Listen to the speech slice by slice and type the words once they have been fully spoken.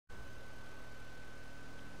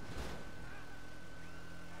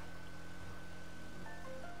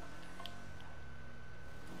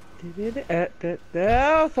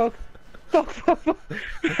Oh, fuck. Fuck, fuck, fuck.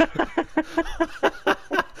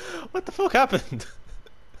 What the fuck happened?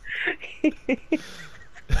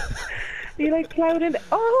 You like plowed in.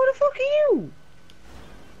 Oh, who the fuck are you?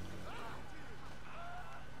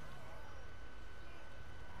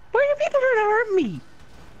 Why are people trying to hurt me?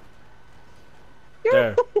 You're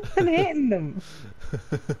There. the one hitting them.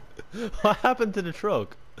 What happened to the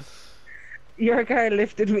truck? Your car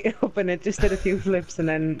lifted me up and it just did a few flips and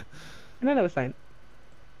then it was fine.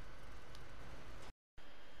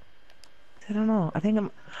 I don't know. I think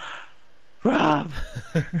I'm Rob.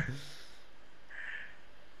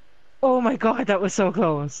 Oh my god, that was so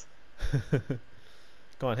close.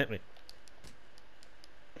 Go on, hit me.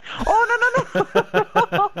 Oh no no no!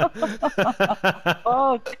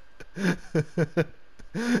 Fuck.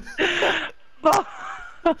 Fuck.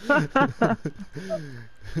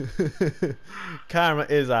 Karma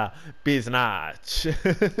is a biznatch.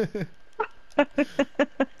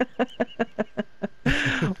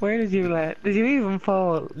 Where did you let? Did you even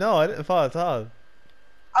fall? No, I didn't fall at all.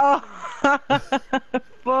 Oh,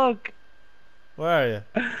 fuck. Where are you?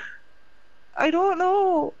 I don't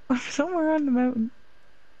know. I'm somewhere on the mountain.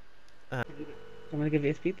 Uh. I'm gonna give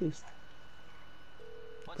you a speed boost.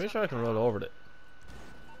 Pretty sure I can roll over it.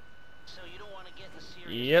 So you don't want to get in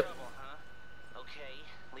serious Yep. trouble, huh? Okay,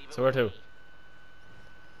 leave it So where with to? me.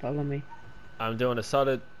 Follow me. I'm doing a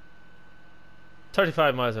solid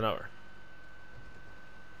 35 miles an hour.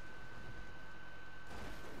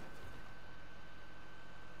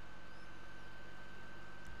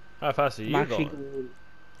 How fast are you going?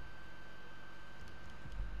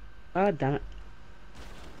 Oh, damn it.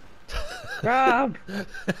 Rob!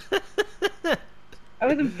 I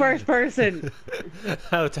was in first person.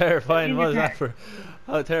 How terrifying was that for?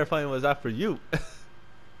 How terrifying was that for you?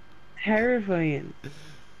 Terrifying.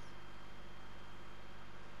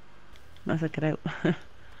 Let's look it out.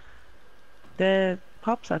 The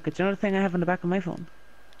pop socket, you know the thing I have on the back of my phone?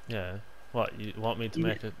 Yeah. What, you want me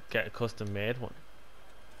to get a custom made one?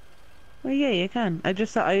 Well, yeah, you can. I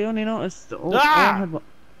just thought I only noticed the old Ah! one had one.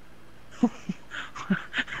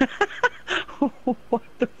 What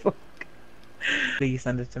the fuck? Please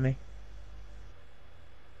send it to me.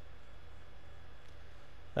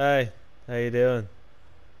 Hey, how you doing?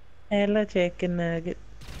 Hello, chicken nugget.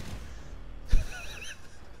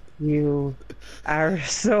 You are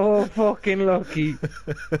so fucking lucky.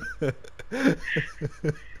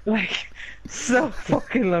 Like, so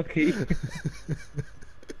fucking lucky.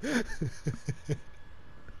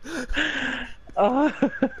 Oh,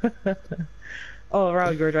 oh,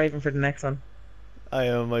 Rob, you're driving for the next one. I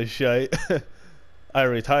am my shite. I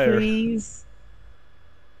retire. Please.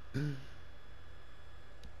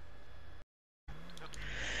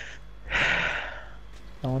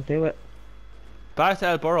 Don't do it. Back to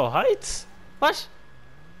Alborough Heights? What?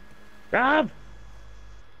 Rob!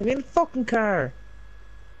 I'm in the fucking car.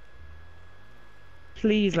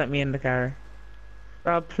 Please let me in the car.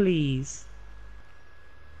 Rob, please.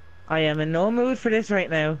 I am in no mood for this right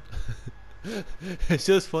now. It's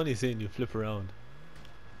just funny seeing you flip around.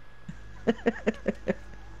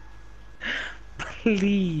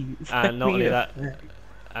 Please. And not only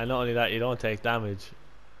that, you don't take damage.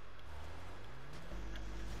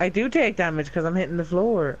 I do take damage because I'm hitting the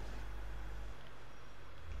floor.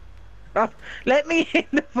 Rob, let me in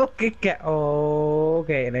the fucking car. Oh,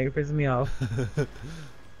 okay, now you're pissing me off.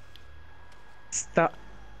 Stop.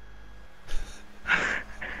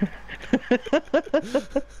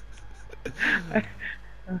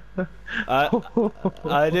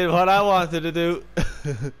 I did what I wanted to do.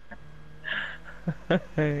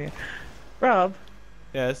 Rob,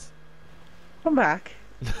 Yes. come back.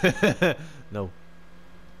 No.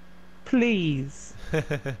 Please.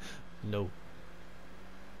 No.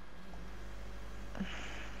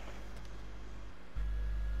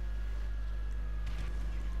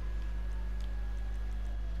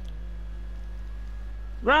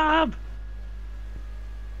 Rob!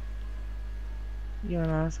 You're an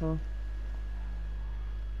asshole.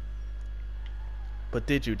 But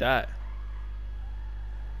did you die?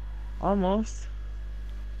 Almost.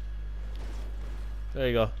 There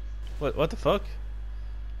you go. What the fuck?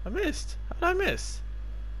 I missed. How did I miss?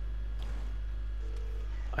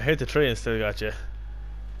 I hit the tree and still got you.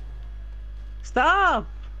 Stop!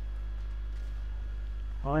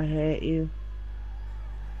 Oh, I hate you.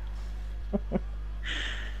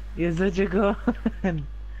 You're such a good one.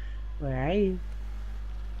 Where are you?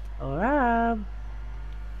 Oh, Rob.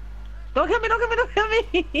 Don't kill me, don't kill me, don't kill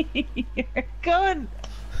me! You're a gun!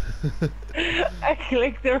 I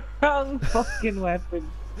clicked the wrong fucking weapon.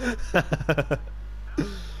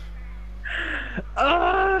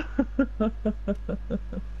 Ah!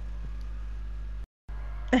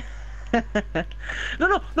 No,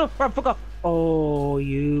 no, no, Rob, fuck off. Oh,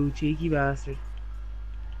 you cheeky bastard.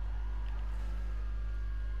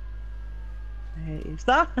 Hey,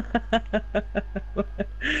 stop.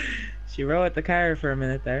 She rode the car for a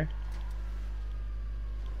minute there.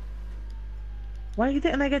 Why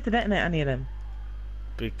didn't I get to detonate any of them?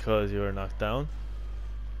 Because you were knocked down.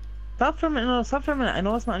 Stop for a minute. No, stop for a minute. I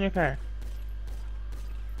know it's not in your car.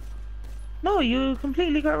 No, you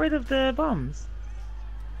completely got rid of the bombs.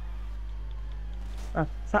 Oh,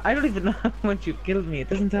 so I don't even know how much you killed me. It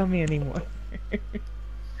doesn't tell me anymore.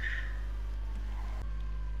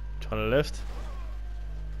 Trying to lift.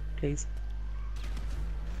 Please.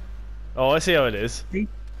 Oh, I see how it is. See?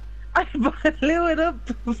 I blew it up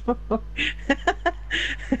before.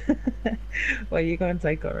 Why are you going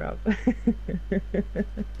psycho, Rob?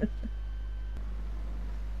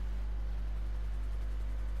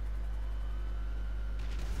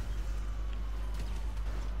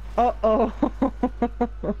 Uh-oh.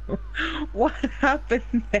 What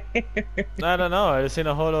happened there? I don't know. I just seen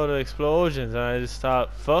a whole load of explosions, and I just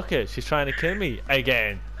thought, "Fuck it, she's trying to kill me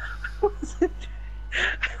again."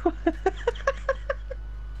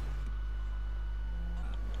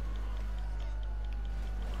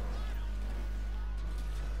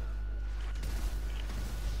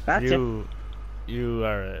 Gotcha. You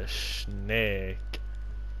are a snake.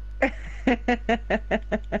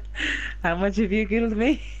 How much have you killed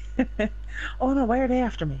me? Oh no, why are they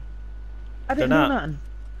after me? I They're didn't do not. nothing.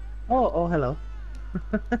 Oh, hello.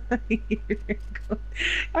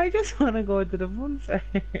 I just want to go to the bonfire.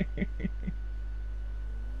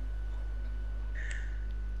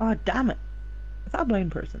 Oh, damn it. Is that a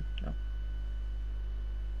blind person?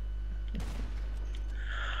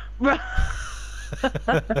 No.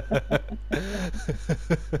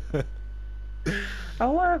 I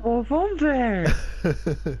want to go bonfire.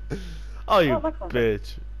 Oh, you that's fine.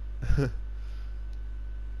 bitch.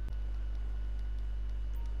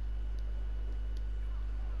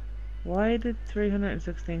 Why did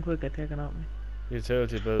 316 quid get taken off me?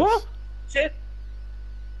 Utility bills. Oh! Shit!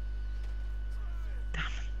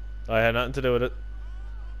 I had nothing to do with it.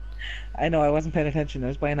 I know, I wasn't paying attention. I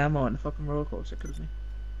was buying ammo and the fucking roller coaster killed me.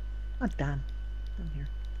 Oh, damn. Down here.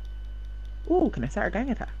 Ooh, can I start a gang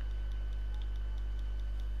attack?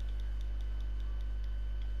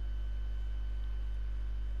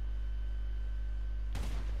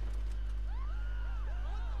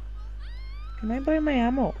 Can I buy my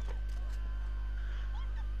ammo?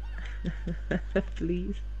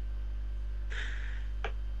 Please.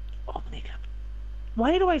 Oh my god.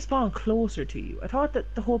 Why do I spawn closer to you? I thought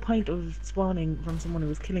that the whole point of spawning from someone who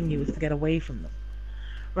was killing you was to get away from them.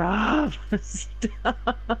 Rob, stop.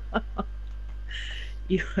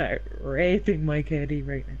 You are raping my KD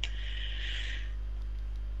right now.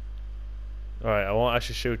 Alright, I won't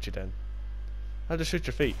actually shoot you then. I'll just shoot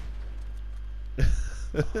your feet.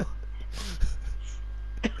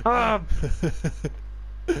 Rob!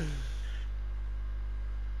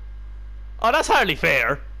 Oh, that's hardly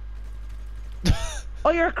fair. Oh,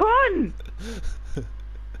 you're a con!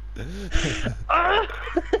 Ah!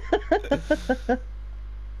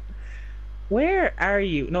 Where are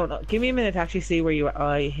you? No, give me a minute to actually see where you are.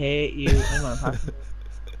 I hate you. I'm gonna pass them.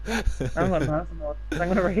 I'm gonna pass them all. I'm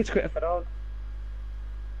gonna rage quit if at all.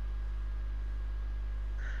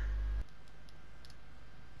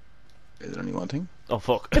 Is there only one thing? Oh,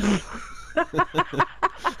 fuck.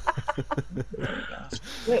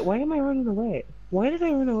 Wait, why am I running away? Why did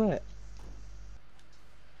I run away?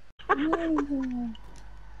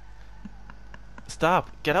 Stop.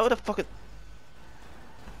 Get out of the fucking...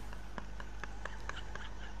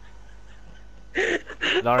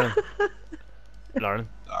 Lauren. Lauren.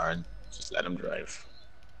 Lauren, just let him drive.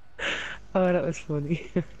 Oh, that was funny.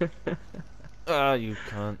 Ah, you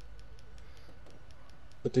can't.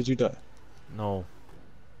 But did you die? No.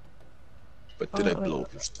 But did I blow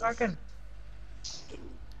up your stuff? Fucking.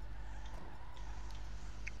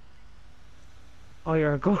 Oh,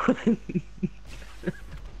 you're a golden.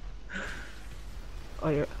 Oh,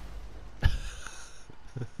 you're.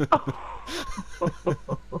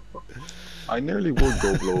 I nearly would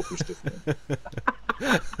go blow up your stuff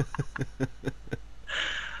now.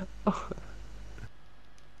 Oh.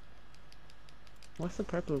 What's the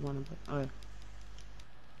purple one about? Oh, yeah.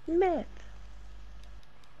 Meth.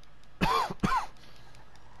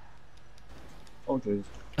 Oh jeez.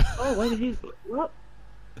 Oh, why did he? What?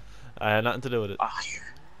 I had nothing to do with it. Ah, you.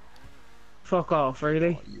 Fuck off,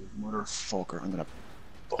 really? Oh, you motherfucker. I'm gonna...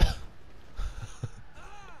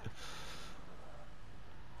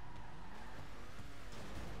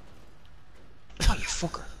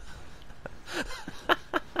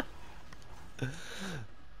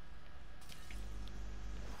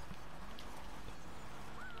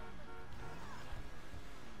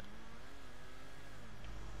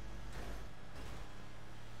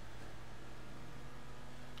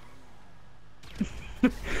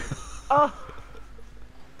 Oh.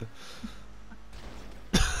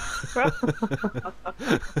 Bro.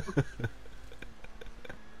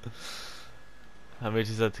 How much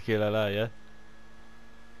is that tequila la, yeah?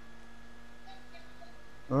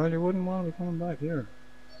 Well, you wouldn't want to be coming back here.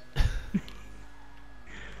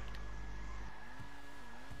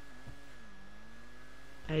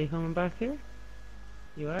 Are you coming back here?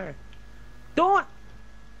 You are. Don't!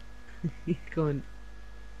 He's going.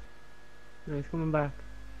 No, he's coming back.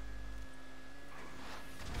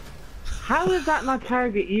 How does that not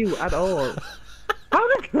target you at all?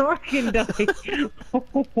 How did Norkin die?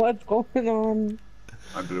 What's going on?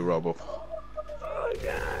 I blew Rob up. Oh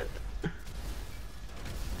god.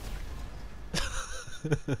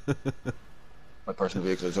 My personal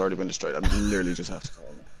vehicle has already been destroyed. I literally just have to call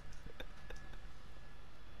him.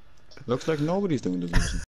 Looks like nobody's doing this.